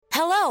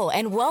Hello,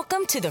 and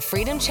welcome to the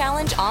Freedom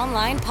Challenge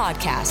online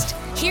podcast.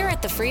 Here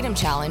at the Freedom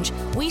Challenge,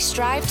 we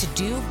strive to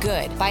do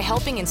good by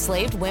helping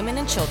enslaved women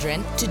and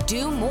children to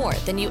do more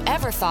than you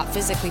ever thought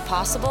physically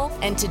possible,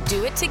 and to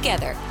do it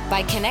together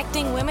by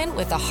connecting women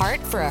with a heart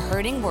for a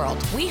hurting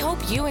world. We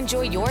hope you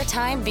enjoy your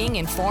time being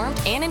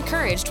informed and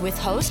encouraged with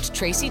host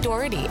Tracy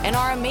Doherty and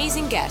our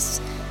amazing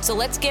guests. So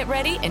let's get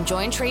ready and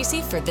join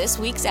Tracy for this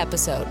week's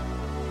episode.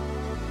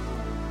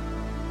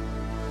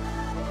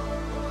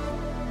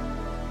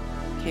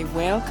 Okay,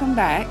 welcome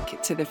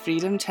back to the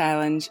Freedom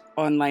Challenge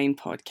online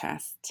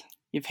podcast.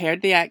 You've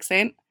heard the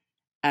accent,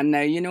 and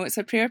now you know it's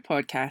a prayer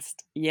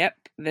podcast.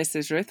 Yep, this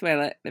is Ruth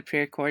Willett, the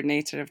prayer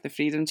coordinator of the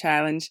Freedom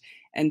Challenge,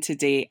 and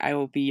today I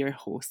will be your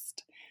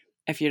host.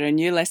 If you're a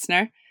new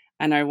listener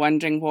and are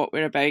wondering what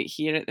we're about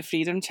here at the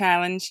Freedom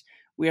Challenge,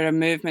 we're a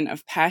movement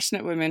of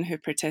passionate women who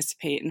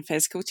participate in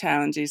physical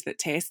challenges that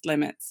test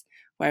limits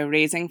while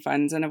raising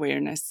funds and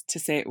awareness to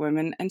set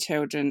women and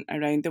children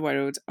around the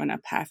world on a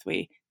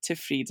pathway to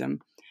freedom.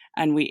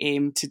 And we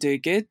aim to do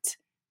good,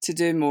 to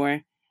do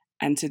more,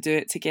 and to do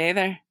it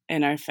together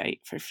in our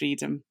fight for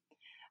freedom.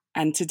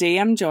 And today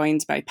I'm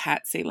joined by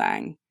Patsy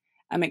Lang.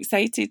 I'm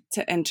excited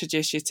to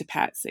introduce you to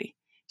Patsy.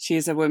 She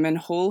is a woman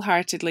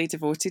wholeheartedly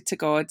devoted to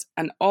God,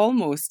 an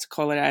almost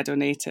Colorado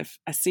native,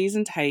 a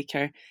seasoned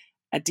hiker,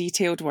 a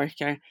detailed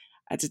worker,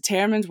 a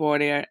determined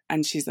warrior,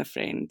 and she's a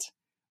friend.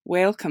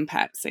 Welcome,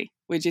 Patsy.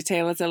 Would you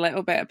tell us a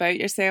little bit about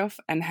yourself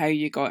and how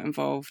you got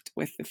involved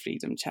with the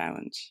Freedom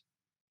Challenge?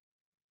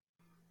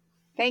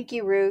 Thank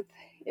you, Ruth.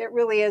 It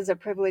really is a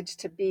privilege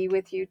to be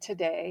with you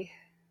today.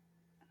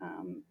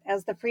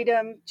 As the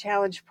Freedom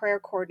Challenge prayer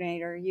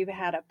coordinator, you've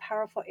had a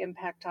powerful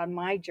impact on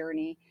my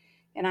journey,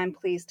 and I'm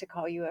pleased to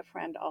call you a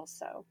friend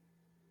also.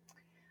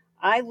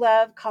 I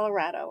love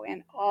Colorado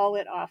and all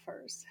it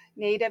offers.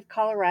 Native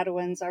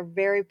Coloradoans are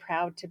very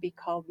proud to be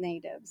called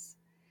natives.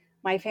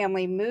 My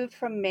family moved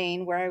from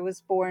Maine, where I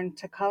was born,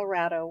 to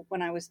Colorado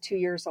when I was 2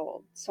 years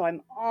old, so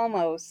I'm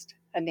almost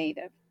a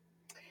native.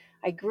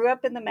 I grew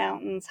up in the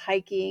mountains,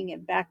 hiking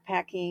and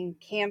backpacking,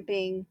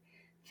 camping,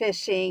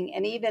 fishing,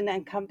 and even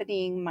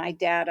accompanying my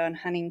dad on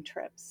hunting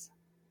trips.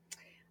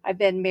 I've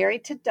been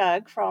married to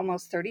Doug for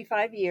almost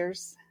 35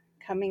 years,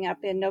 coming up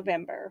in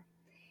November,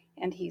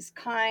 and he's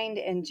kind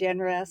and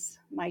generous,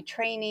 my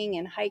training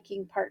and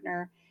hiking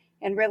partner,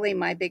 and really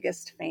my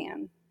biggest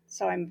fan,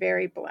 so I'm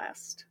very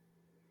blessed.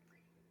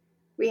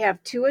 We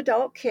have 2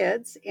 adult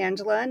kids,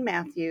 Angela and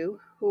Matthew,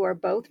 who are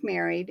both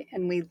married,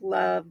 and we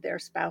love their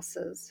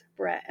spouses,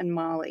 Brett and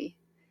Molly.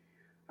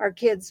 Our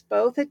kids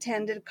both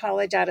attended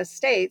college out of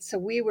state, so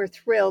we were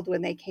thrilled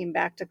when they came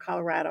back to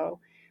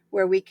Colorado,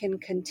 where we can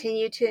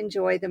continue to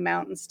enjoy the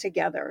mountains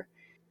together.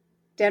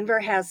 Denver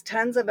has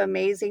tons of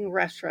amazing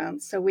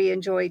restaurants, so we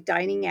enjoy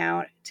dining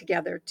out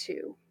together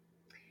too.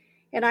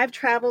 And I've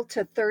traveled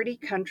to 30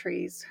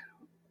 countries,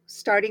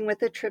 starting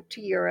with a trip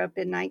to Europe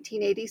in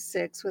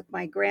 1986 with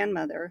my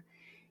grandmother,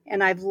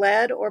 and I've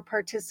led or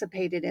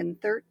participated in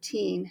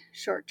 13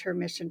 short-term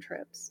mission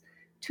trips.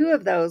 2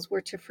 of those were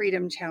to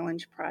Freedom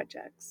Challenge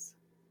projects.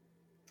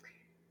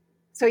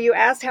 So you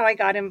asked how I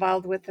got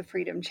involved with the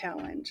Freedom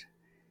Challenge.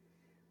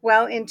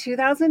 Well, in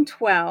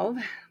 2012,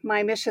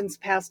 my missions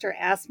pastor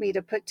asked me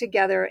to put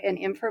together an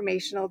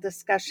informational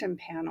discussion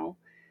panel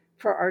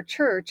for our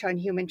church on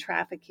human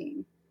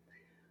trafficking.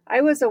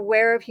 I was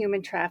aware of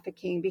human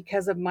trafficking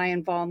because of my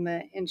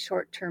involvement in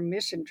short-term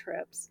mission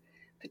trips,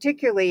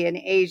 particularly in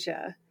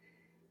Asia,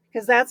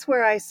 because that's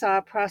where I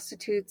saw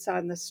prostitutes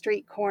on the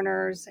street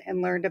corners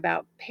and learned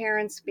about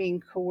parents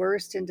being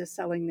coerced into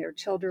selling their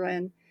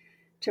children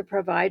to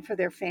provide for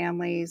their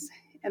families.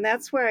 And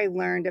that's where I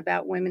learned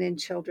about women and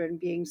children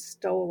being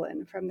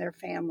stolen from their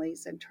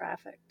families and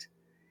trafficked.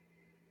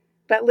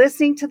 But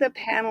listening to the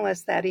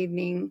panelists that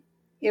evening,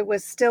 it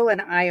was still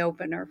an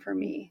eye-opener for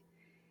me.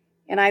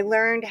 And I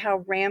learned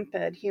how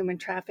rampant human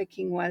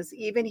trafficking was,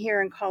 even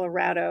here in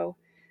Colorado,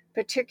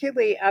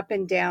 particularly up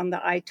and down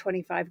the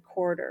I-25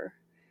 corridor,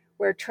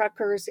 where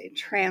truckers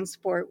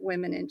transport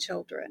women and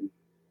children.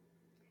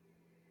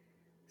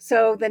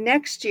 So the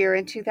next year,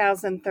 in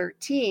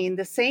 2013,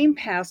 the same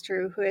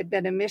pastor who had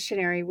been a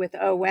missionary with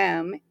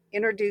OM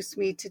introduced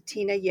me to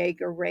Tina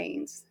Yeager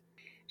Rains.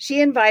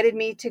 She invited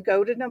me to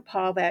go to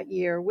Nepal that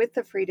year with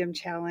the Freedom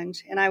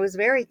Challenge, and I was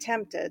very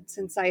tempted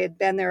since I had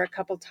been there a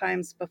couple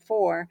times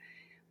before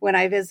when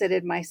I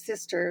visited my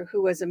sister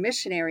who was a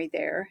missionary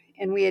there,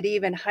 and we had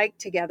even hiked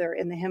together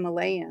in the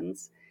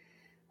Himalayas.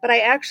 But I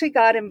actually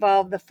got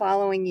involved the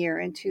following year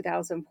in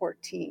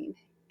 2014,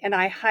 and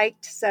I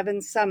hiked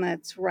 7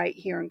 summits right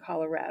here in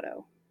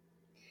Colorado.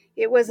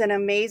 It was an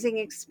amazing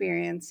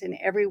experience in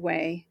every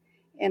way,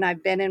 and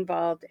I've been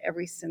involved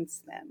ever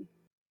since then.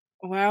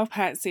 Well,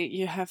 Patsy,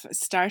 you have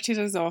started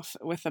us off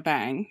with a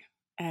bang.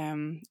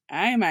 I'm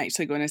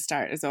actually going to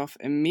start us off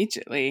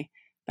immediately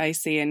by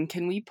saying,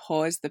 can we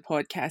pause the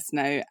podcast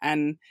now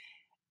and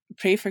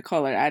pray for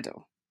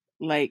Colorado?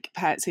 Like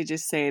Patsy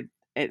just said,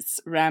 it's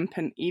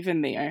rampant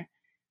even there,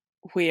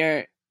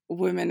 where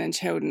women and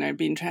children are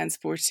being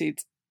transported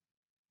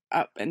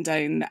up and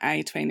down the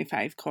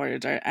I-25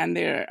 corridor, and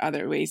there are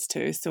other ways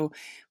too. So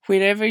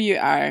wherever you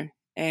are,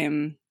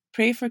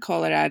 pray for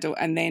Colorado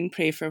and then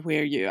pray for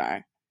where you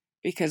are.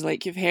 Because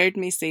like you've heard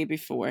me say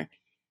before,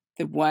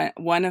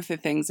 one of the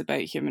things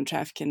about human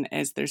trafficking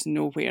is there's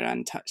nowhere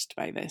untouched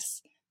by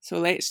this. So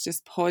let's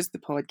just pause the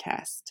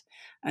podcast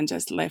and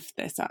just lift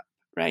this up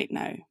right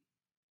now.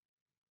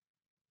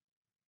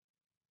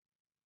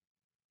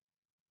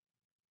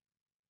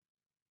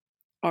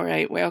 All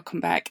right, welcome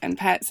back. And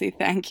Patsy,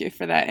 thank you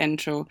for that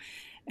intro.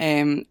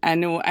 I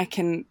know I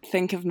can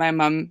think of my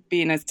mum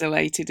being as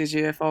delighted as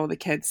you if all the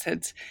kids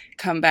had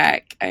come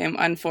back.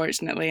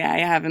 Unfortunately, I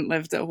haven't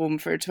lived at home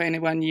for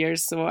 21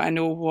 years, so I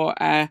know what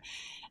an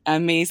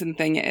amazing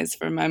thing it is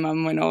for my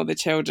mum when all the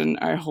children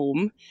are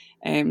home.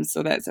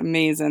 So that's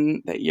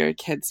amazing that your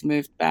kids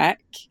moved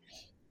back.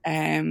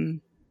 The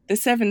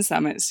 7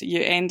 summits,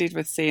 you ended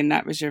with saying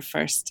that was your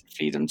first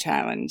Freedom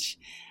Challenge.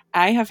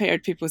 I have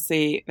heard people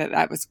say that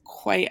that was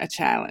quite a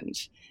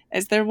challenge.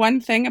 Is there one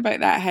thing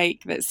about that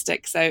hike that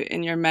sticks out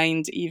in your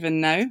mind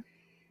even now?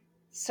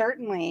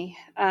 Certainly.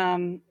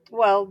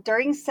 Well,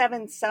 during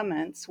 7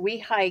 summits, we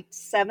hiked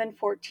 7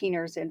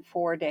 14ers in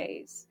 4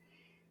 days.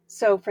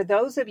 So for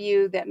those of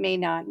you that may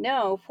not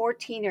know,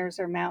 14ers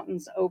are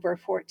mountains over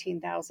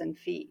 14,000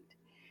 feet.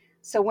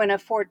 So when a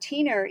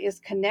 14er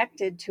is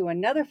connected to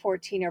another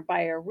 14er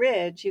by a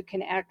ridge, you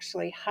can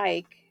actually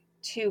hike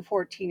 2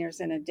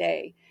 14ers in a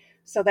day.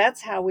 So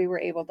that's how we were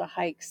able to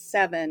hike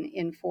 7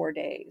 in 4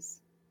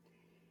 days.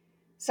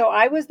 So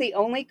I was the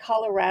only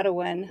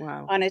Coloradoan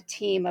on a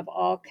team of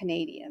all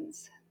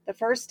Canadians. The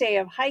first day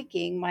of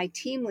hiking, my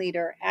team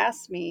leader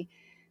asked me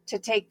to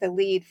take the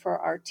lead for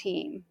our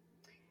team.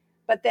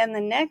 But then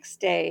the next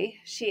day,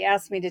 she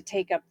asked me to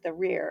take up the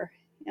rear.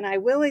 And I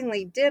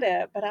willingly did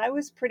it, but I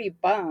was pretty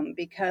bummed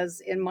because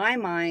in my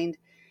mind,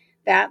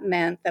 that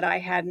meant that I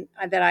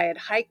had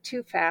hiked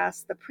too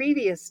fast the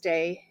previous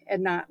day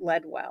and not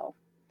led well.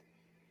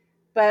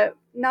 But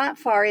not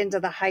far into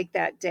the hike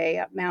that day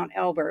at Mount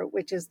Elbert,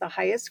 which is the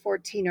highest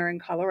 14er in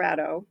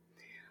Colorado,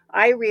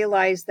 I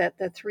realized that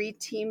the 3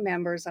 team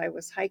members I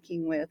was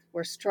hiking with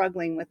were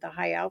struggling with the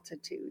high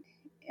altitude.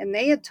 And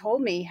they had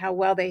told me how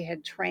well they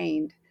had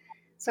trained.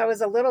 So I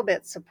was a little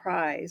bit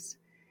surprised.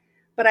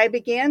 But I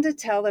began to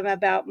tell them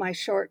about my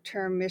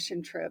short-term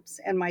mission trips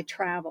and my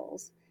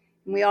travels.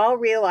 And we all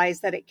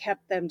realized that it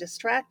kept them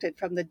distracted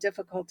from the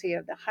difficulty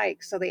of the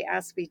hike, so they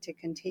asked me to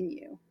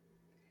continue.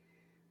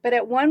 But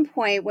at one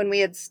point, when we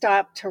had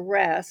stopped to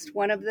rest,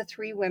 one of the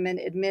 3 women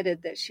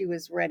admitted that she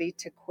was ready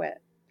to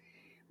quit.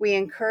 We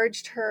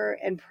encouraged her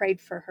and prayed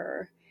for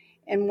her.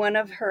 And one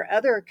of her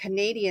other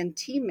Canadian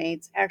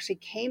teammates actually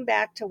came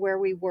back to where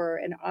we were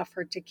and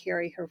offered to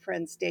carry her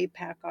friend's day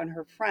pack on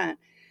her front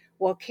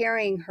while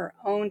carrying her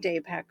own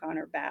day pack on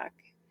her back.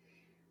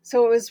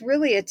 So it was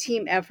really a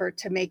team effort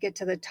to make it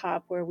to the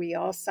top where we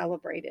all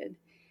celebrated.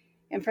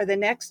 And for the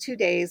next 2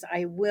 days,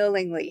 I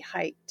willingly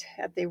hiked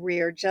at the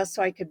rear just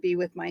so I could be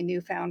with my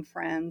newfound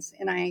friends.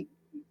 And I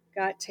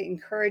got to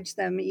encourage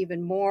them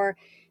even more,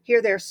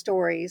 hear their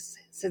stories,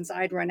 since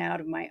I'd run out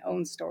of my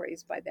own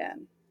stories by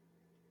then.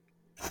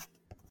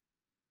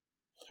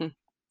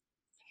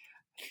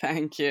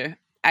 Thank you.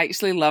 I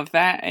actually love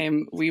that.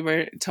 We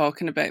were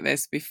talking about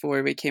this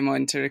before we came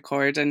on to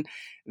record, and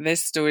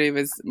this story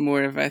was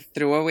more of a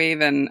throwaway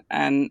than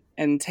an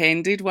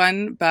intended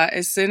one. But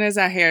as soon as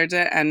I heard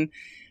it,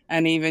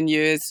 and even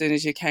you, as soon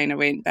as you kind of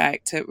went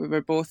back to it, we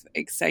were both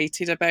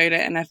excited about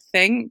it. And I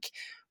think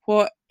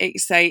what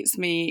excites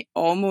me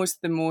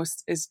almost the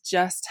most is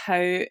just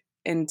how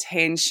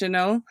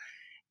intentional,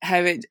 how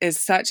it is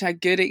such a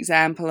good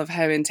example of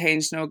how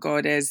intentional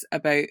God is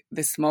about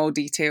the small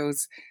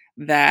details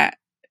that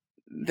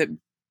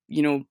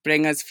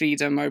bring us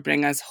freedom or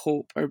bring us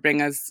hope or bring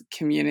us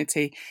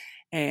community.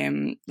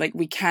 Like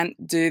we can't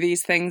do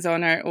these things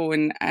on our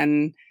own,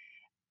 and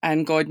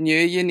God knew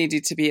you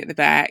needed to be at the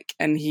back,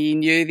 and he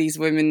knew these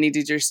women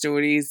needed your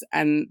stories,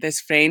 and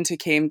this friend who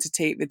came to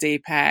take the day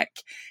pack.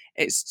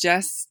 It's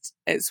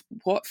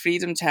what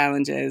Freedom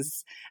Challenge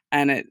is,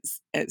 and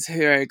it's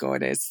who our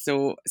God is.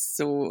 So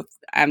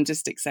I'm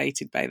just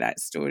excited by that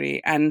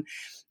story. And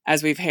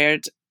as we've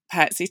heard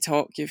Patsy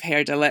talk, you've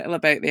heard a little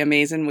about the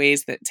amazing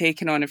ways that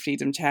taking on a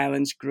Freedom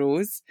Challenge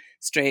grows,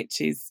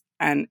 stretches,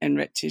 and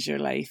enriches your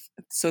life.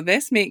 So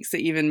this makes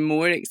it even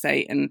more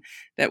exciting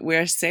that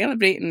we're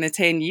celebrating the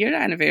 10-year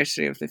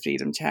anniversary of the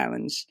Freedom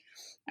Challenge,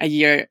 a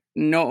year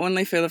not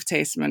only full of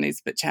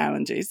testimonies, but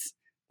challenges,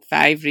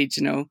 5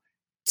 regional,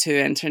 2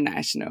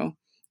 international.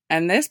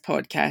 And this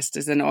podcast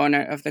is in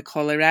honour of the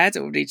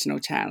Colorado Regional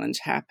Challenge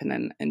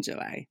happening in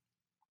July.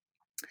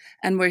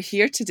 And we're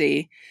here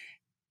today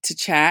to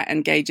chat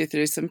and guide you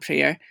through some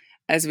prayer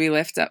as we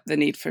lift up the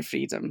need for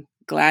freedom,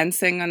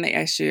 glancing on the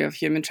issue of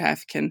human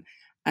trafficking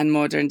and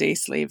modern day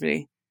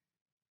slavery,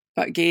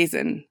 but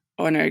gazing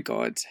on our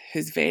God,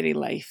 whose very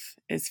life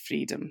is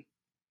freedom.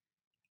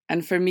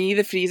 And for me,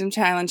 the Freedom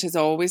Challenge has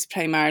always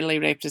primarily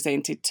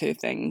represented 2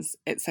 things.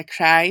 It's a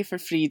cry for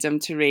freedom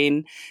to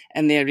reign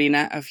in the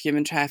arena of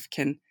human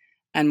trafficking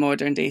and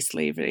modern day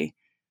slavery,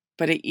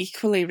 but it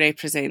equally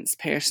represents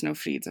personal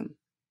freedom.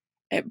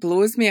 It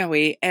blows me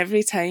away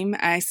every time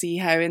I see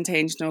how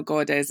intentional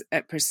God is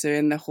at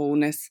pursuing the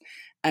wholeness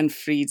and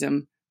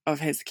freedom of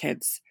his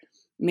kids,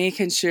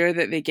 making sure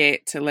that they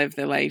get to live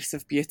the lives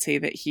of beauty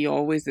that he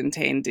always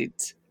intended.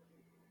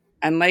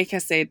 And like I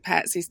said,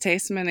 Patsy's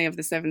testimony of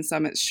the 7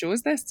 summits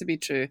shows this to be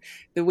true,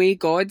 the way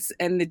God's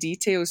in the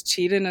details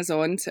cheering us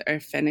on to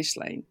our finish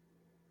line.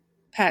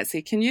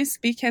 Patsy, can you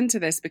speak into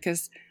this?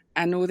 Because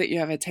I know that you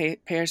have a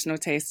personal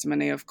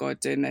testimony of God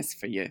doing this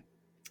for you.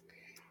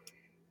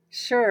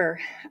 Sure.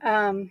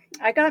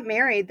 I got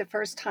married the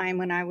first time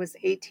when I was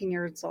 18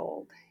 years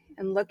old.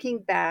 And looking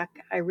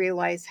back, I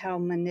realized how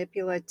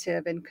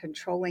manipulative and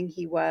controlling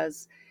he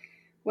was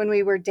when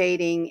we were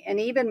dating, and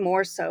even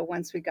more so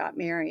once we got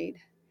married.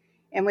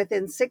 And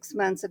within 6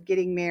 months of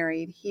getting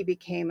married, he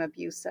became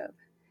abusive.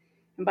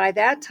 And by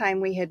that time,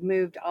 we had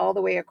moved all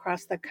the way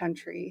across the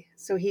country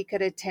so he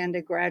could attend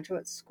a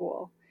graduate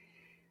school.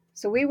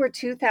 So we were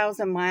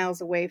 2,000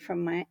 miles away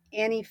from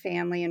any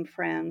family and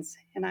friends,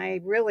 and I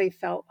really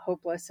felt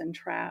hopeless and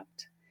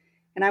trapped.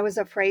 And I was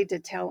afraid to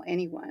tell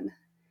anyone.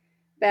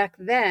 Back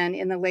then,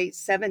 in the late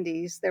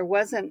 70s, there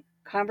wasn't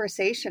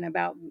conversation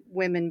about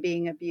women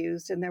being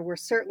abused, and there were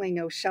certainly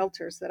no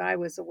shelters that I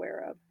was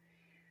aware of.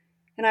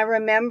 And I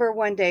remember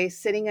one day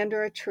sitting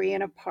under a tree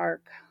in a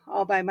park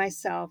all by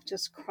myself,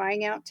 just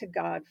crying out to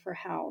God for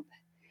help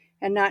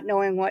and not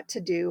knowing what to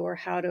do or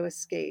how to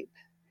escape.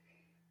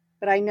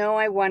 But I know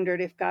I wondered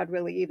if God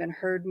really even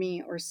heard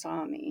me or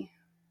saw me.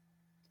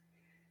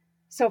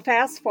 So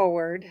fast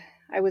forward,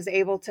 I was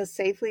able to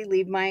safely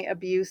leave my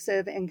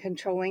abusive and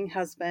controlling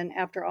husband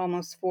after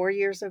almost 4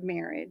 years of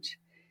marriage.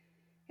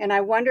 And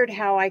I wondered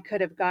how I could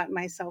have gotten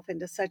myself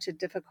into such a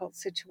difficult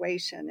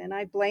situation, and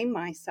I blamed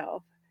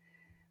myself.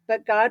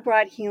 But God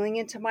brought healing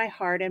into my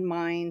heart and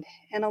mind,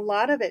 and a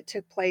lot of it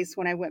took place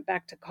when I went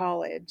back to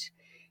college.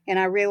 And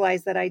I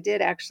realized that I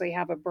did actually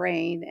have a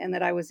brain and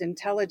that I was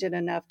intelligent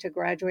enough to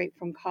graduate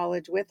from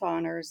college with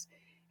honors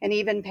and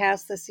even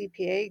pass the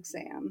CPA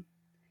exam.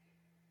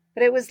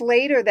 But it was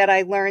later that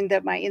I learned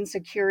that my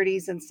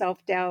insecurities and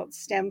self-doubt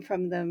stemmed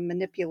from the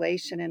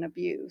manipulation and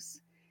abuse.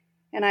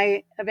 And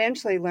I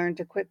eventually learned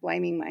to quit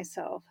blaming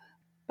myself.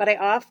 But I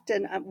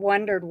often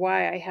wondered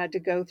why I had to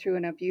go through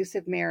an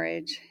abusive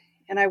marriage,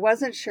 and I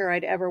wasn't sure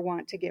I'd ever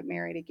want to get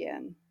married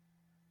again.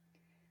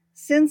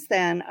 Since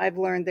then, I've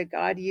learned that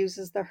God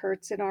uses the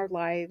hurts in our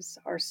lives,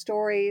 our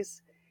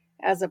stories,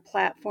 as a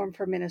platform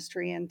for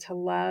ministry and to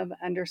love,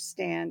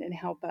 understand, and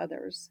help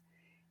others.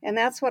 And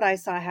that's what I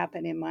saw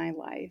happen in my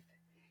life.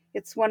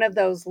 It's one of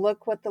those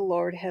look what the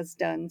Lord has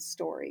done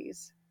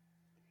stories.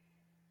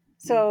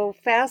 So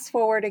fast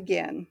forward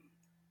again.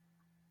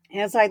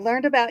 As I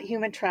learned about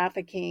human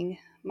trafficking,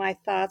 my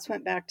thoughts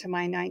went back to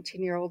my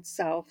 19-year-old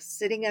self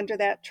sitting under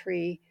that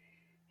tree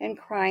and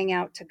crying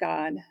out to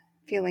God,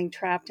 feeling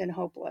trapped and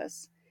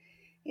hopeless.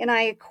 And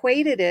I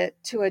equated it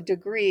to a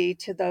degree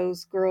to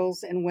those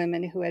girls and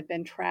women who had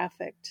been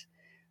trafficked,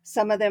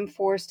 some of them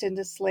forced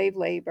into slave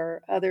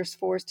labor, others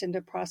forced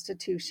into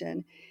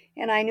prostitution.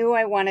 And I knew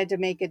I wanted to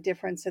make a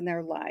difference in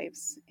their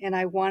lives. And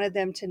I wanted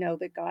them to know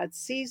that God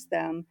sees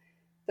them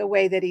the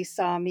way that he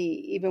saw me,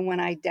 even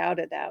when I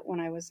doubted that when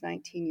I was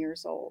 19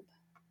 years old.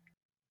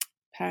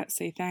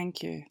 Patsy,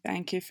 thank you.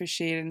 Thank you for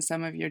sharing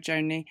some of your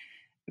journey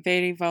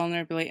very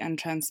vulnerably and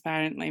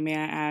transparently, may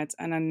I add,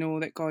 and I know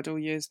that God will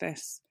use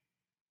this.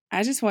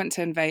 I just want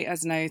to invite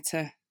us now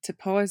to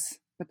pause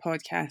the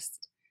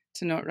podcast,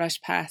 to not rush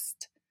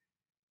past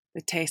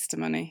the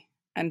testimony,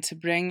 and to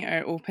bring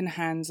our open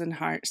hands and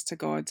hearts to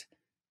God.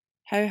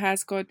 How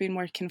has God been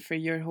working for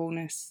your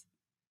wholeness?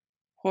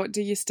 What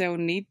do you still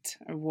need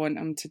or want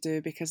him to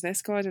do? Because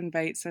this God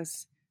invites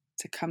us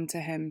to come to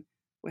him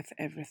with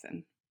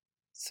everything.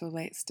 So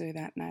let's do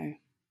that now.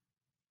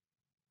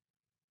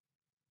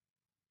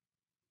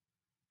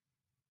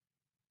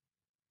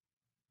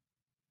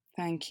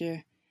 Thank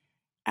you.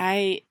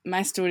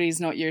 My story is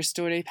not your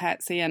story,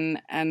 Patsy,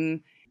 and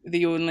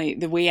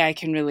the way I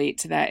can relate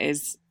to that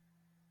is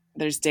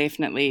there's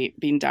definitely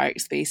been dark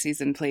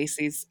spaces and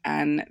places,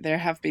 and there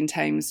have been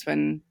times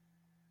when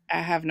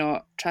I have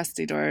not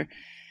trusted or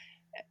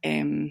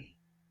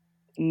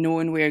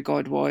known where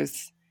God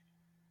was.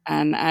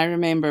 And I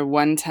remember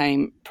one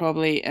time,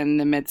 probably in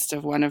the midst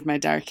of one of my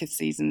darkest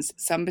seasons,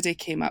 somebody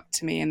came up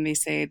to me and they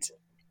said,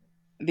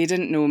 they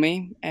didn't know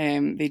me.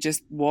 They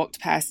just walked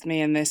past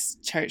me in this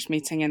church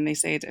meeting and they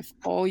said, if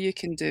all you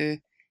can do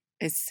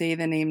is say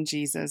the name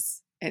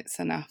Jesus, it's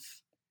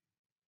enough.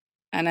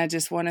 And I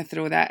just want to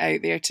throw that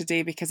out there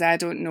today because I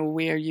don't know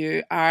where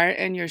you are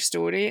in your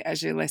story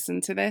as you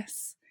listen to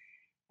this.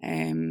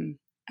 And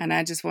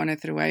I just want to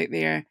throw out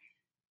there,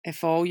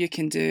 if all you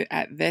can do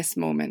at this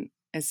moment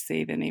is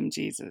say the name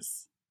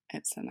Jesus,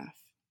 it's enough.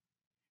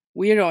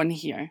 We're on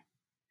here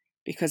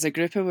because a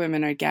group of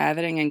women are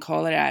gathering in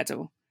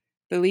Colorado,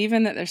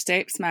 believing that their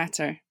steps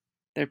matter,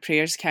 their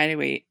prayers carry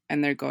weight,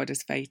 and their God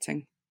is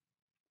fighting.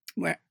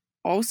 We're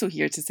also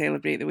here to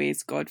celebrate the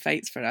ways God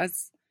fights for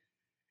us.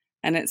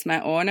 And it's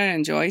my honour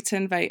and joy to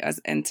invite us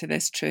into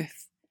this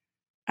truth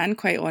and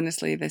quite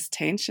honestly, this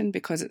tension,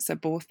 because it's a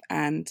both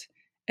and.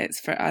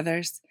 It's for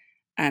others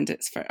and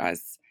it's for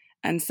us.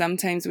 And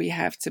sometimes we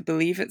have to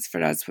believe it's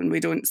for us when we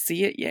don't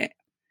see it yet.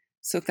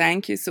 So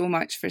thank you so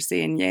much for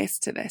saying yes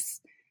to this.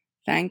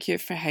 Thank you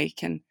for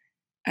hiking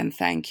and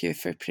thank you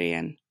for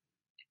praying.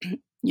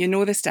 You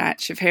know the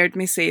stats, you've heard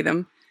me say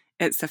them.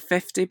 It's a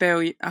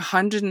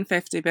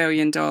 $150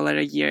 billion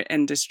a year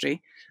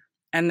industry,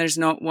 and there's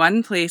not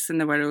one place in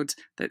the world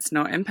that's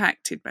not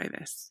impacted by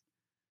this.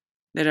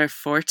 There are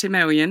 40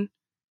 million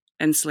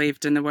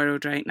enslaved in the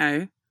world right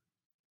now.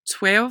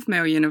 12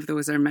 million of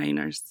those are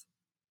minors.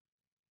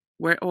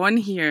 We're on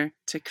here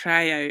to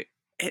cry out,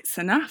 it's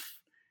enough.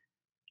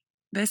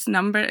 This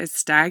number is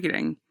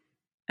staggering,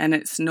 and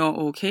it's not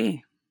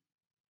okay.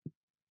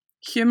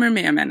 Humour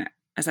me a minute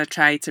as I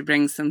try to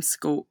bring some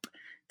scope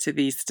to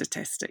these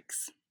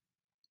statistics.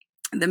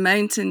 The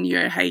mountain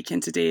you're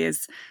hiking today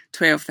is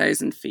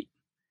 12,000 feet.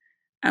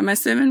 I'm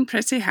assuming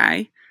pretty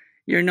high.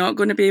 You're not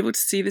going to be able to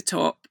see the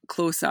top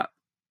close up,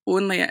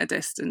 only at a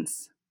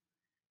distance.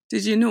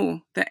 Did you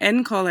know that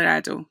in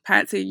Colorado,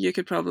 Patsy, you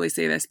could probably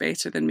say this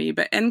better than me,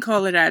 but in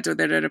Colorado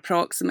there are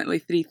approximately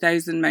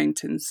 3,000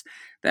 mountains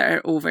that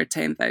are over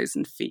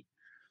 10,000 feet.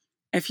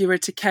 If you were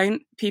to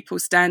count people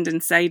standing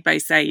side by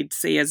side,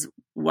 say as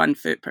 1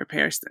 foot per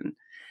person,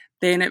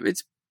 then it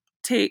would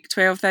take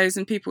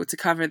 12,000 people to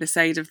cover the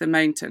side of the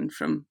mountain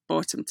from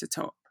bottom to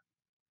top.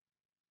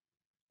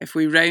 If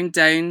we round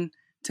down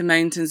to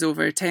mountains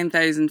over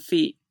 10,000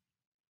 feet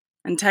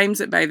and times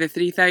it by the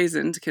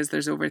 3,000, because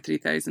there's over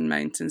 3,000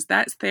 mountains,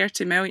 that's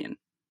 30 million.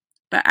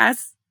 But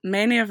as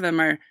many of them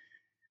are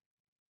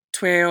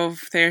 12,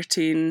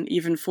 13,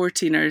 even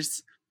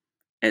 14ers,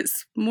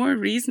 it's more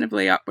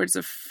reasonably upwards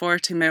of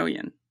 40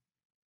 million.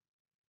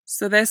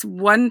 So this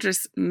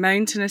wondrous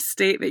mountainous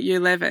state that you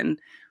live in,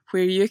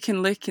 where you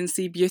can look and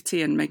see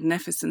beauty and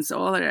magnificence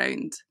all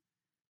around.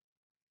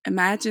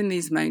 Imagine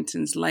these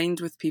mountains lined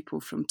with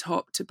people from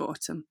top to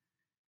bottom,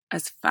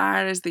 as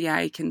far as the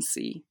eye can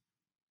see,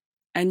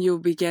 and you'll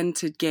begin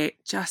to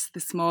get just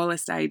the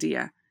smallest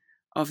idea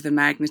of the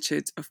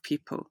magnitude of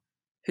people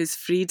whose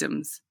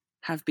freedoms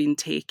have been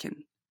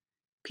taken,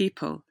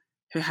 people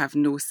who have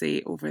no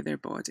say over their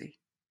body.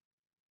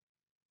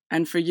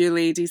 And for you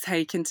ladies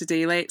hiking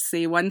today, let's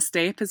say 1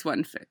 step is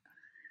 1 foot.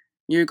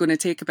 You're going to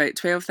take about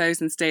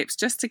 12,000 steps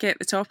just to get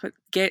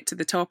to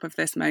the top of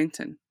this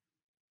mountain.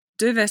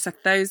 Do this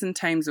 1,000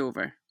 times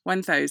over,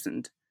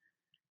 1,000.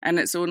 And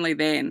it's only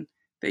then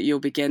that you'll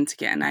begin to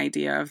get an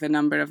idea of the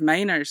number of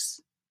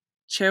minors,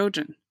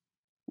 children,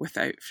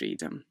 without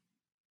freedom,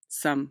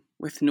 some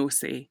with no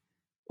say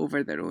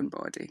over their own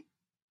body.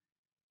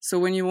 So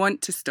when you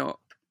want to stop,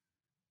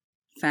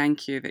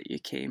 thank you that you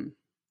came.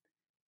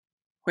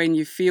 When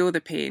you feel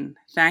the pain,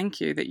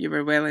 thank you that you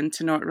were willing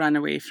to not run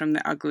away from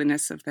the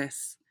ugliness of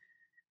this.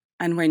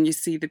 And when you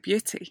see the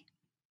beauty,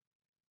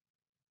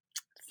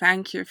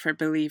 thank you for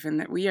believing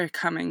that we are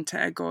coming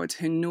to a God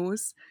who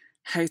knows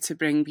how to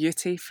bring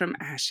beauty from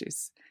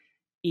ashes,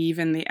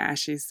 even the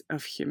ashes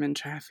of human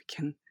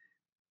trafficking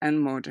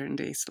and modern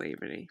day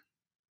slavery.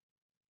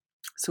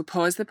 So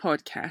pause the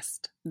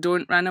podcast.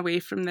 Don't run away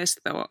from this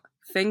thought.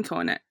 Think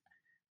on it.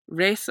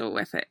 Wrestle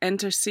with it.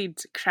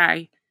 Intercede.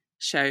 Cry.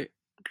 Shout.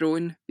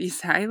 Groan. Be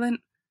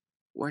silent.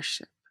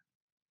 Worship.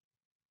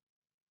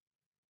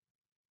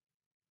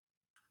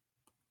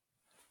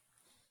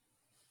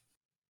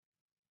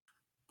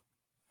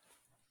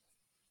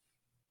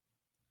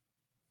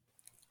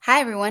 Hi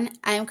everyone,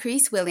 I am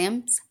Carice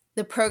Williams,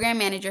 the Program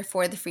Manager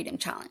for the Freedom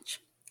Challenge.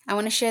 I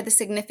want to share the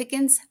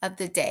significance of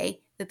the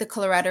day that the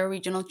Colorado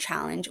Regional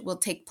Challenge will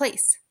take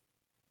place.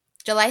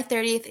 July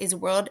 30th is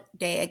World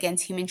Day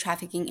Against Human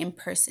Trafficking in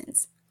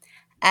Persons,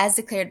 as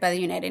declared by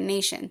the United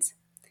Nations.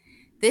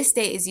 This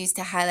day is used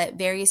to highlight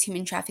various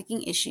human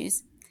trafficking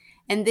issues,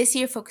 and this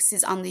year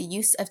focuses on the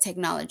use of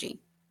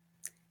technology.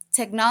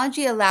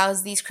 Technology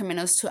allows these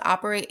criminals to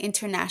operate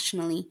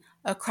internationally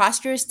across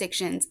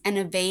jurisdictions and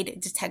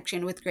evade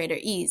detection with greater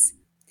ease.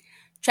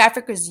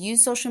 Traffickers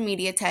use social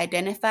media to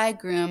identify,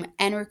 groom,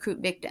 and recruit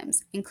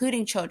victims,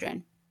 including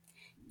children.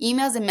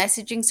 Emails and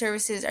messaging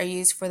services are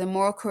used for the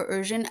moral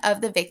coercion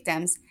of the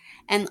victims,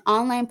 and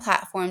online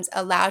platforms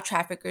allow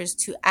traffickers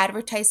to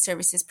advertise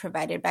services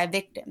provided by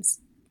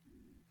victims.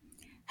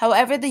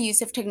 However, the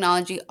use of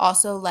technology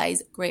also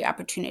lies great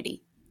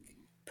opportunity.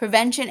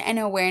 Prevention and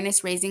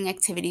awareness-raising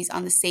activities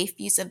on the safe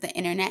use of the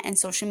internet and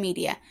social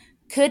media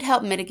could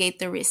help mitigate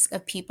the risk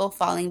of people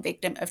falling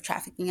victim of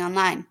trafficking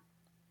online.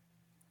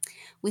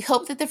 We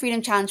hope that the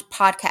Freedom Challenge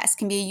podcast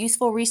can be a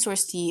useful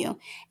resource to you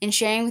in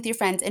sharing with your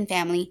friends and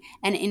family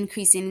and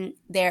increasing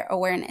their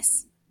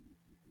awareness.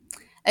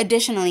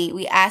 Additionally,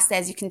 we ask that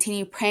as you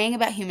continue praying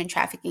about human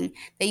trafficking,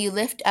 that you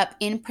lift up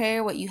in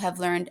prayer what you have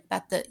learned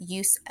about the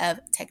use of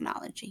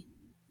technology.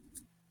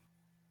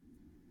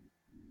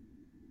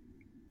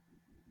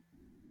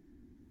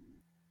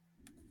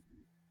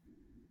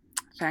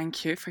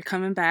 Thank you for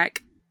coming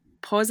back.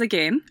 Pause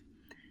again,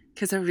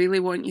 because I really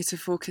want you to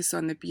focus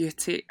on the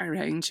beauty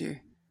around you.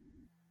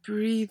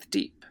 Breathe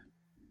deep.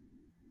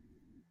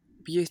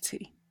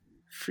 Beauty,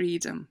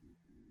 freedom,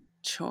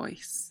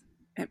 choice.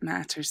 It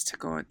matters to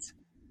God,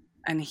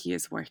 and He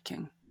is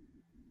working.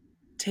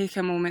 Take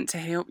a moment to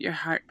help your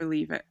heart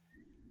believe it.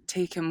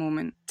 Take a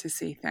moment to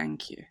say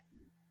thank you.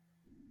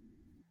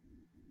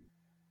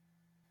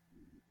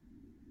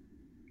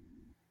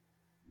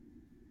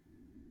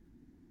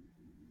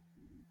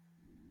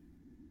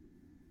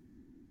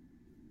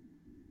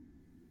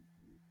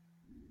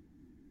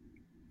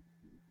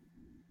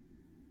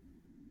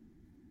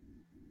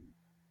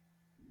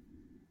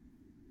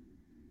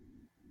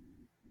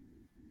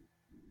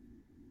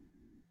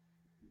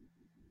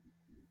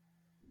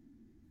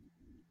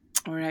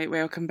 All right,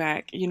 welcome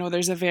back. You know,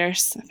 there's a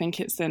verse, I think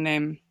it's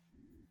in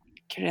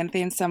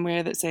Corinthians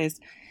somewhere, that says,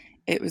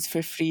 it was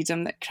for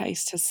freedom that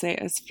Christ has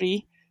set us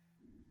free.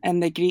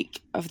 And the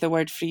Greek of the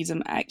word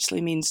freedom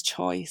actually means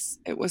choice.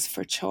 It was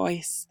for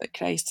choice that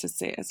Christ has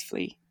set us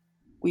free.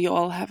 We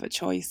all have a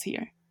choice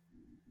here.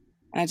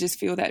 And I just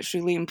feel that's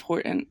really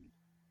important.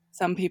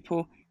 Some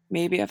people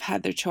maybe have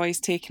had their choice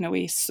taken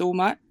away so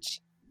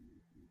much.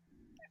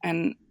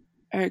 And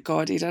our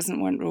God, He doesn't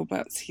want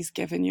robots. He's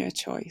given you a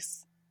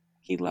choice.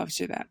 He loves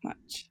you that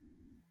much.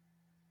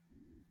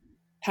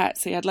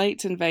 Patsy, I'd like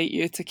to invite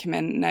you to come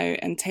in now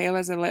and tell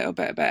us a little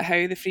bit about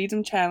how the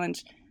Freedom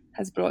Challenge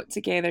has brought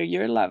together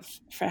your love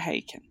for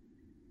hiking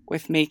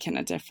with making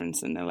a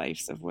difference in the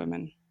lives of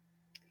women.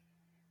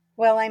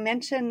 Well, I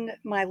mentioned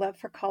my love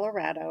for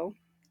Colorado.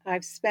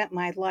 I've spent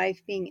my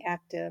life being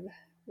active,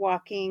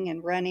 walking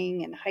and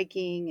running and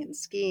hiking and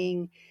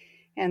skiing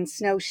and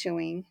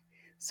snowshoeing.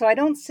 So I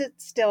don't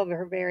sit still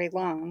for very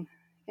long.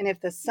 And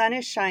if the sun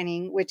is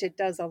shining, which it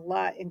does a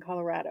lot in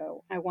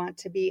Colorado, I want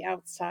to be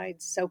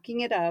outside soaking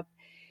it up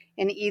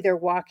and either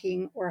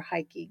walking or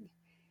hiking.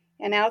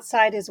 And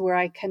outside is where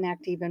I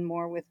connect even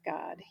more with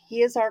God.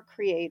 He is our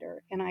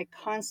creator, and I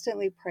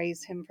constantly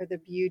praise Him for the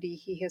beauty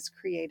He has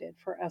created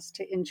for us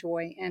to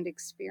enjoy and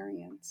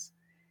experience.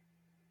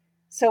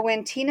 So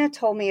when Tina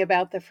told me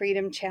about the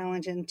Freedom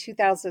Challenge in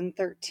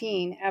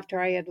 2013, after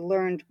I had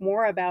learned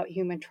more about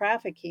human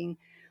trafficking,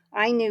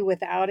 I knew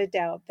without a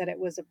doubt that it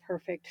was a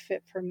perfect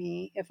fit for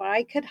me. If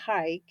I could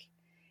hike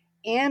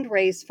and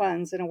raise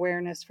funds and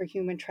awareness for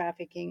human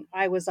trafficking,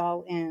 I was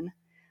all in.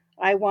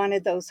 I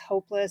wanted those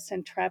hopeless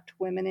and trapped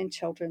women and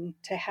children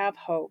to have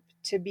hope,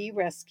 to be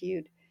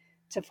rescued,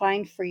 to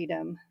find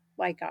freedom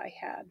like I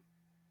had.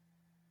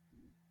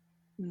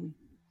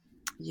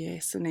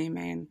 Yes and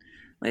amen.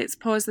 Let's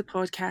pause the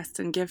podcast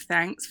and give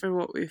thanks for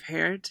what we've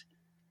heard,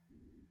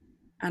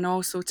 and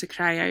also to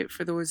cry out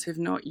for those who've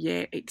not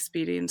yet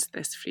experienced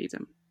this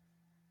freedom.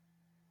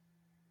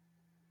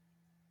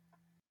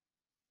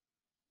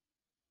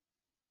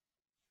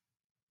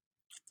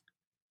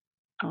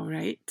 All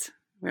right,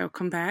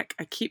 welcome back.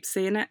 I keep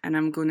saying it and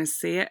I'm going to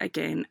say it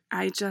again.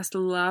 I just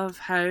love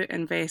how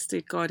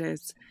invested God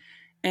is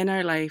in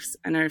our lives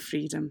and our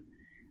freedom.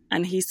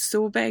 And He's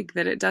so big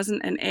that it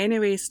doesn't in any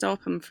way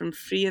stop Him from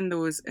freeing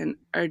those in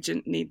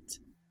urgent need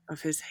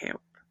of His help.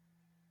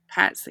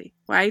 Patsy,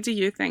 why do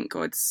you think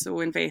God's so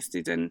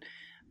invested in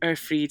our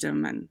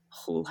freedom and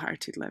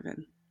wholehearted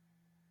living?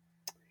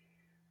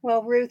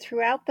 Well, Ruth,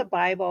 throughout the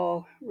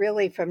Bible,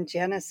 really from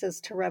Genesis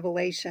to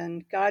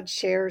Revelation, God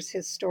shares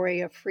His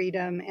story of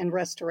freedom and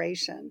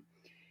restoration.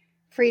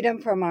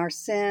 Freedom from our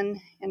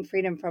sin and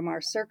freedom from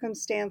our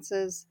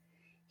circumstances.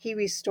 He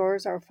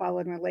restores our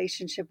fallen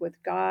relationship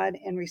with God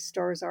and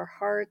restores our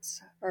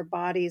hearts, our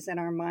bodies,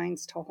 and our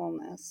minds to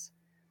wholeness.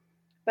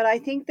 But I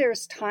think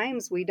there's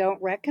times we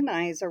don't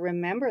recognize or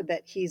remember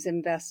that He's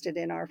invested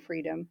in our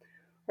freedom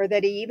or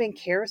that He even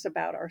cares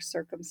about our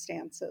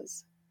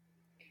circumstances.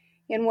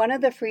 In one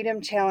of the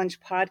Freedom Challenge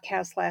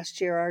podcasts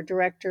last year, our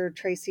director,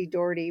 Tracy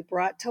Doherty,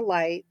 brought to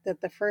light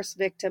that the first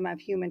victim of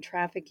human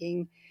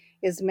trafficking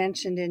is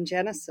mentioned in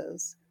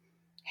Genesis.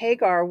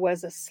 Hagar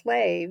was a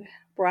slave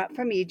brought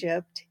from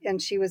Egypt,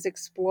 and she was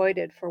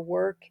exploited for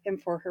work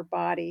and for her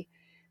body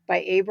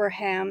by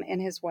Abraham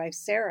and his wife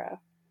Sarah.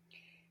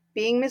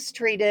 Being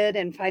mistreated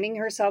and finding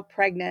herself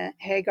pregnant,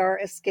 Hagar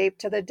escaped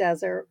to the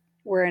desert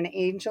where an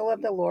angel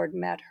of the Lord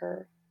met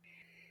her.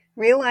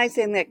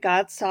 Realizing that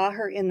God saw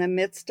her in the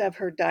midst of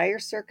her dire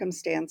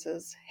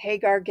circumstances,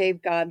 Hagar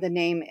gave God the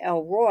name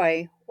El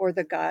Roi, or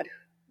the God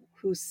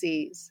who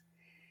sees.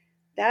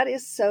 That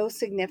is so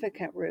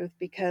significant, Ruth,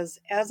 because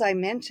as I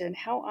mentioned,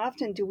 how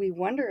often do we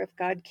wonder if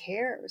God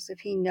cares, if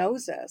He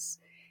knows us,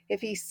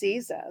 if He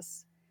sees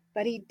us?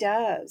 But He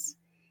does.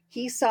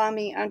 He saw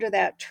me under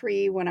that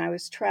tree when I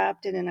was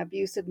trapped in an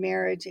abusive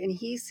marriage, and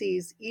He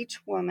sees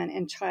each woman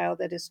and child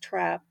that is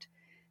trapped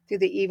through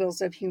the evils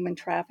of human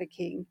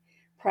trafficking,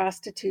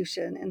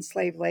 prostitution, and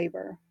slave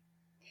labor.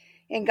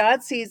 And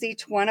God sees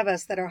each one of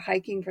us that are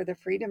hiking for the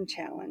Freedom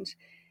Challenge.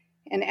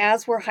 And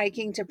as we're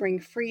hiking to bring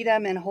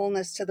freedom and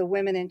wholeness to the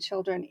women and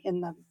children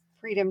in the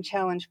Freedom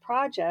Challenge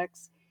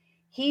projects,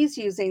 He's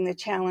using the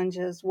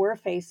challenges we're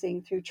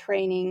facing through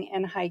training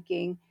and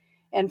hiking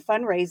and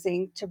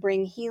fundraising to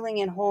bring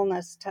healing and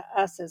wholeness to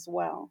us as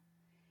well.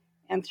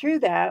 And through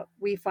that,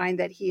 we find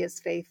that He is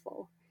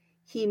faithful.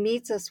 He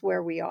meets us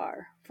where we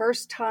are,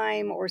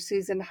 first-time or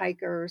seasoned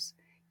hikers,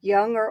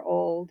 young or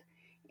old,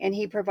 and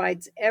he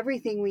provides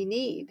everything we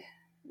need,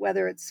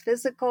 whether it's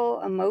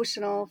physical,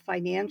 emotional,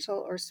 financial,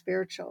 or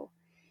spiritual.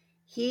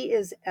 He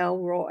is El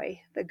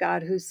Roi, the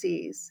God who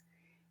sees,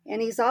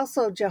 and he's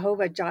also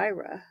Jehovah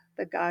Jireh,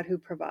 the God who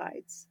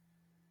provides.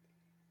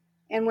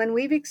 And when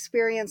we've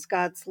experienced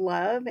God's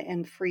love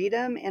and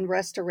freedom and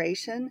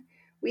restoration,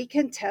 we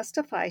can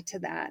testify to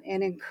that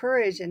and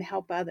encourage and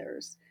help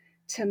others.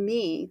 To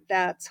me,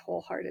 that's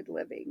wholehearted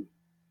living.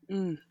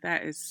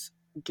 That is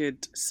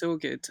good. So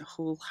good.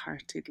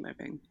 Wholehearted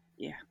living.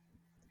 Yeah.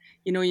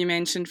 You know, you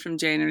mentioned from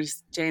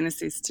Genesis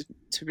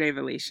to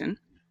Revelation.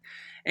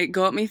 It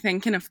got me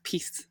thinking of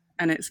peace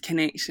and its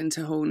connection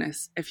to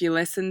wholeness. If you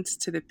listened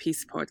to the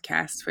Peace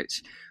podcast,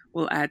 which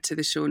we'll add to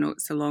the show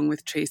notes along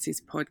with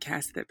Tracy's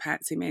podcast that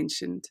Patsy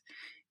mentioned,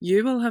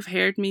 you will have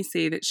heard me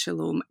say that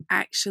shalom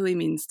actually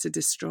means to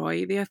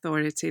destroy the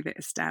authority that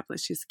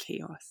establishes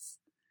chaos.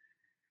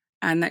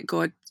 And that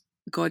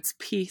God's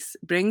peace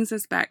brings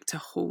us back to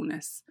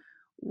wholeness,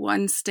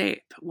 one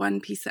step,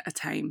 one piece at a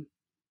time.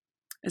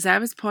 As I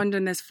was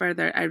pondering this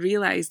further, I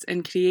realised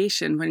in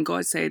creation, when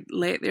God said,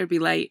 "Let there be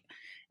light,"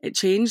 it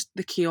changed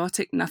the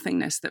chaotic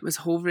nothingness that was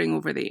hovering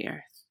over the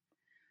earth.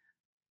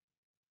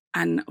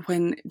 And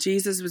when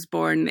Jesus was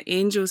born, the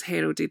angels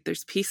heralded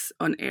there's peace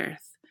on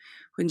earth.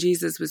 When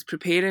Jesus was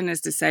preparing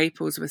his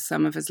disciples with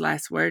some of his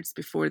last words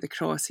before the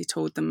cross, he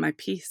told them, "My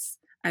peace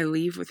I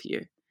leave with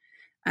you."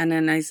 And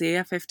in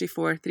Isaiah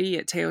 54:3,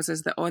 it tells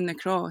us that on the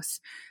cross,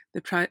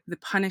 the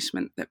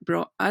punishment that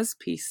brought us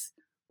peace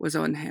was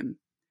on him.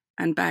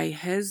 And by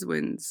his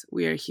wounds,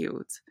 we are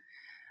healed.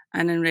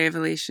 And in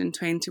Revelation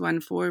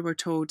 21:4, we're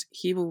told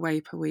he will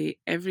wipe away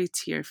every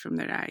tear from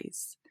their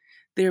eyes.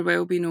 There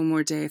will be no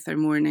more death or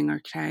mourning or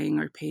crying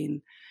or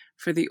pain,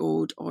 for the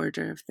old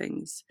order of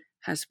things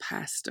has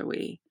passed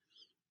away.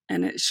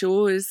 And it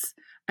shows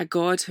a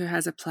God who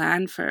has a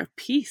plan for our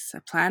peace,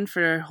 a plan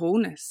for our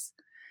wholeness.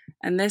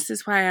 And this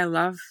is why I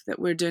love that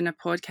we're doing a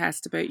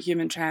podcast about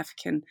human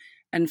trafficking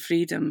and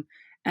freedom.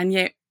 And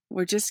yet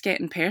we're just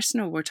getting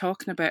personal. We're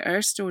talking about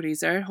our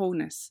stories, our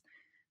wholeness.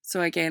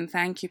 So again,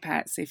 thank you,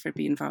 Patsy, for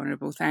being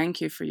vulnerable.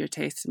 Thank you for your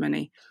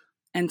testimony.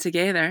 And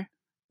together,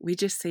 we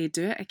just say,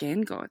 do it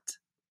again, God.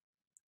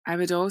 I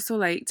would also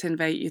like to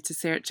invite you to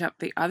search up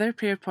the other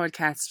prayer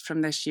podcasts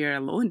from this year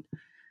alone.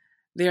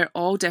 They're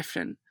all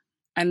different,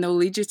 and they'll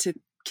lead you to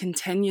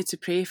continue to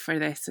pray for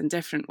this in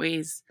different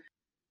ways.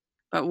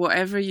 But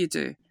whatever you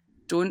do,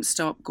 don't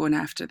stop going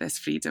after this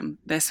freedom,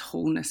 this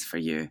wholeness for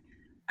you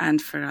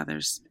and for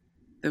others.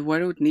 The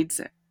world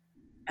needs it,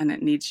 and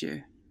it needs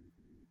you.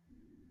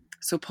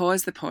 So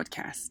pause the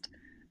podcast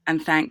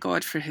and thank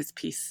God for his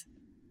peace.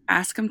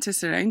 Ask him to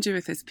surround you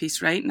with his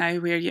peace right now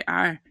where you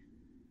are.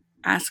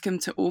 Ask him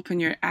to open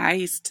your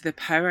eyes to the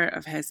power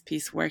of his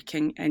peace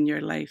working in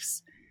your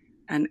lives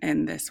and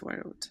in this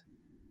world.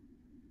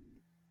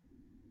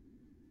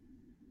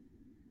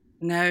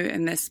 Now,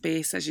 in this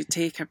space, as you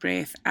take a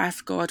breath,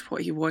 ask God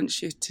what he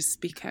wants you to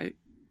speak out.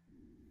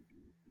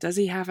 Does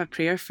he have a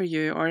prayer for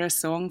you, or a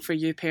song for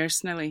you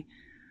personally,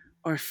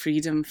 or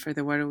freedom for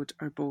the world,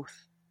 or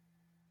both?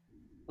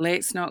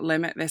 Let's not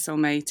limit this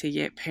almighty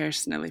yet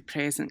personally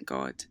present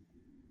God.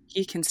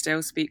 He can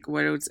still speak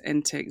worlds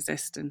into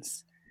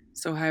existence.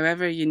 So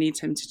however you need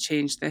him to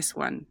change this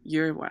one,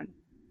 your one,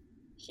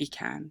 he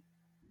can.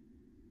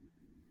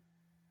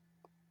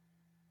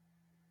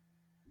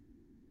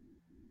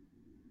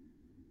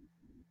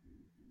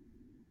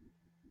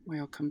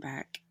 Welcome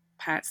back.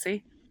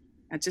 Patsy,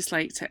 I'd just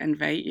like to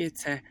invite you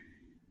to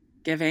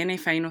give any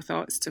final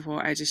thoughts to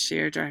what I just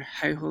shared, or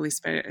how Holy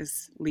Spirit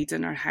is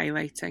leading or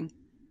highlighting.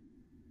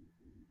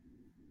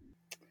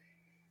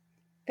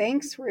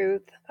 Thanks,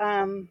 Ruth.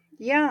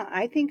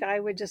 I think I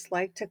would just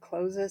like to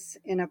close us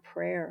in a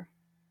prayer.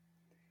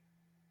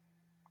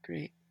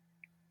 Great.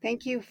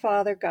 Thank you,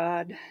 Father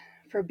God,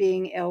 for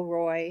being El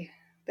Roi,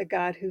 the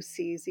God who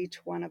sees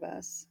each one of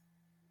us.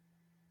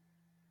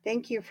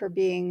 Thank you for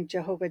being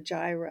Jehovah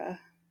Jireh,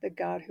 the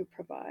God who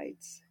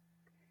provides.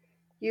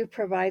 You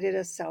provided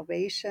us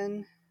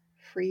salvation,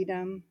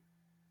 freedom,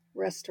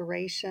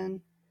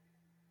 restoration,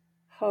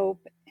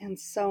 hope, and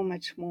so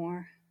much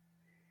more.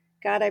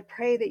 God, I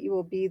pray that you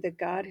will be the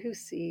God who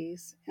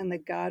sees and the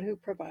God who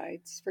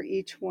provides for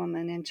each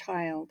woman and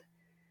child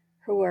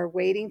who are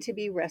waiting to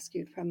be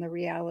rescued from the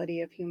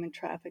reality of human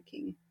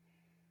trafficking.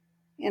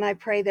 And I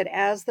pray that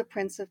as the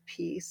Prince of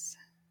Peace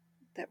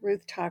that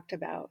Ruth talked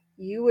about,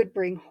 you would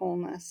bring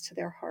wholeness to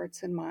their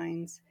hearts and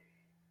minds.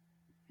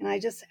 And I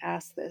just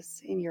ask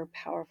this in your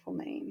powerful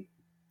name.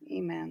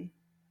 Amen.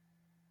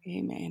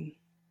 Amen.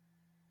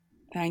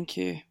 Thank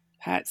you,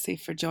 Patsy,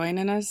 for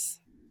joining us.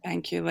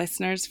 Thank you,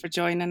 listeners, for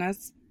joining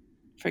us,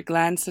 for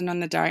glancing on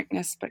the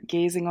darkness, but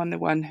gazing on the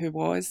one who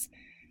was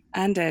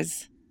and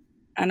is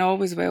and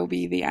always will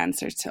be the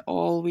answer to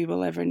all we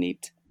will ever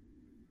need,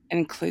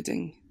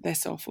 including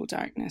this awful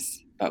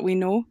darkness. But we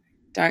know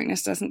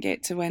darkness doesn't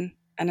get to win.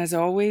 And as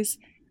always,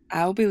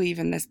 I'll be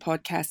leaving this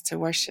podcast to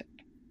worship.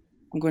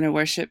 I'm going to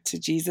worship to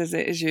Jesus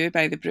It Is You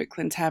by the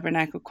Brooklyn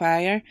Tabernacle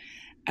Choir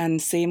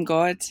and Same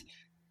God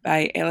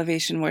by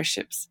Elevation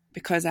Worships,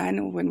 because I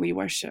know when we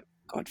worship,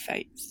 God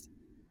fights.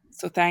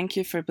 So thank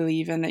you for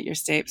believing that your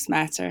steps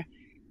matter,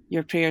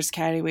 your prayers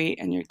carry weight,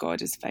 and your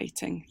God is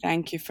fighting.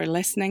 Thank you for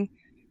listening,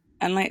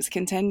 and let's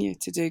continue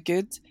to do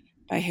good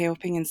by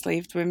helping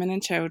enslaved women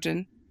and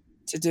children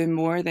to do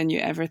more than you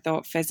ever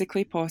thought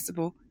physically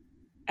possible,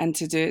 and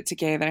to do it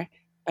together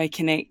by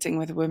connecting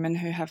with women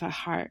who have a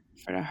heart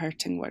for a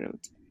hurting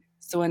world.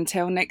 So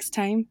until next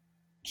time,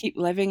 keep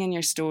living in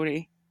your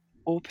story,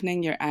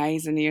 opening your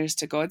eyes and ears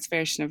to God's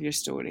version of your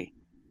story,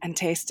 and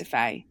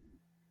testify.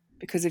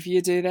 Because if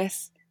you do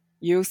this,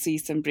 you'll see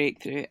some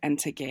breakthrough, and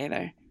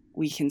together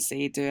we can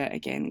say, do it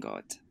again,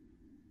 God.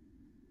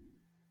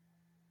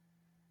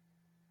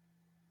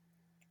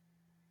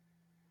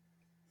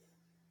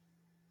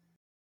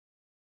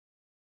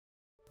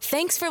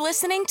 Thanks for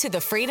listening to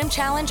the Freedom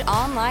Challenge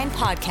online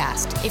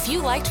podcast. If you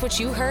liked what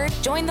you heard,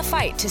 join the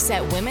fight to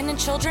set women and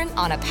children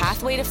on a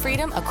pathway to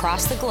freedom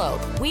across the globe.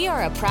 We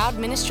are a proud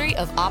ministry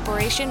of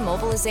Operation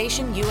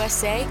Mobilization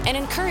USA and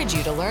encourage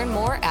you to learn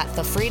more at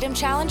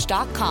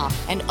thefreedomchallenge.com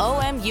and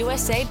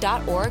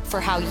omusa.org for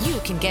how you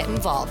can get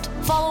involved.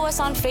 Follow us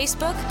on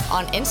Facebook,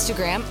 on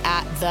Instagram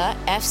at the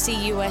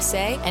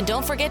FCUSA, and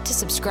don't forget to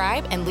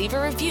subscribe and leave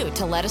a review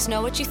to let us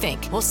know what you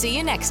think. We'll see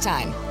you next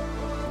time.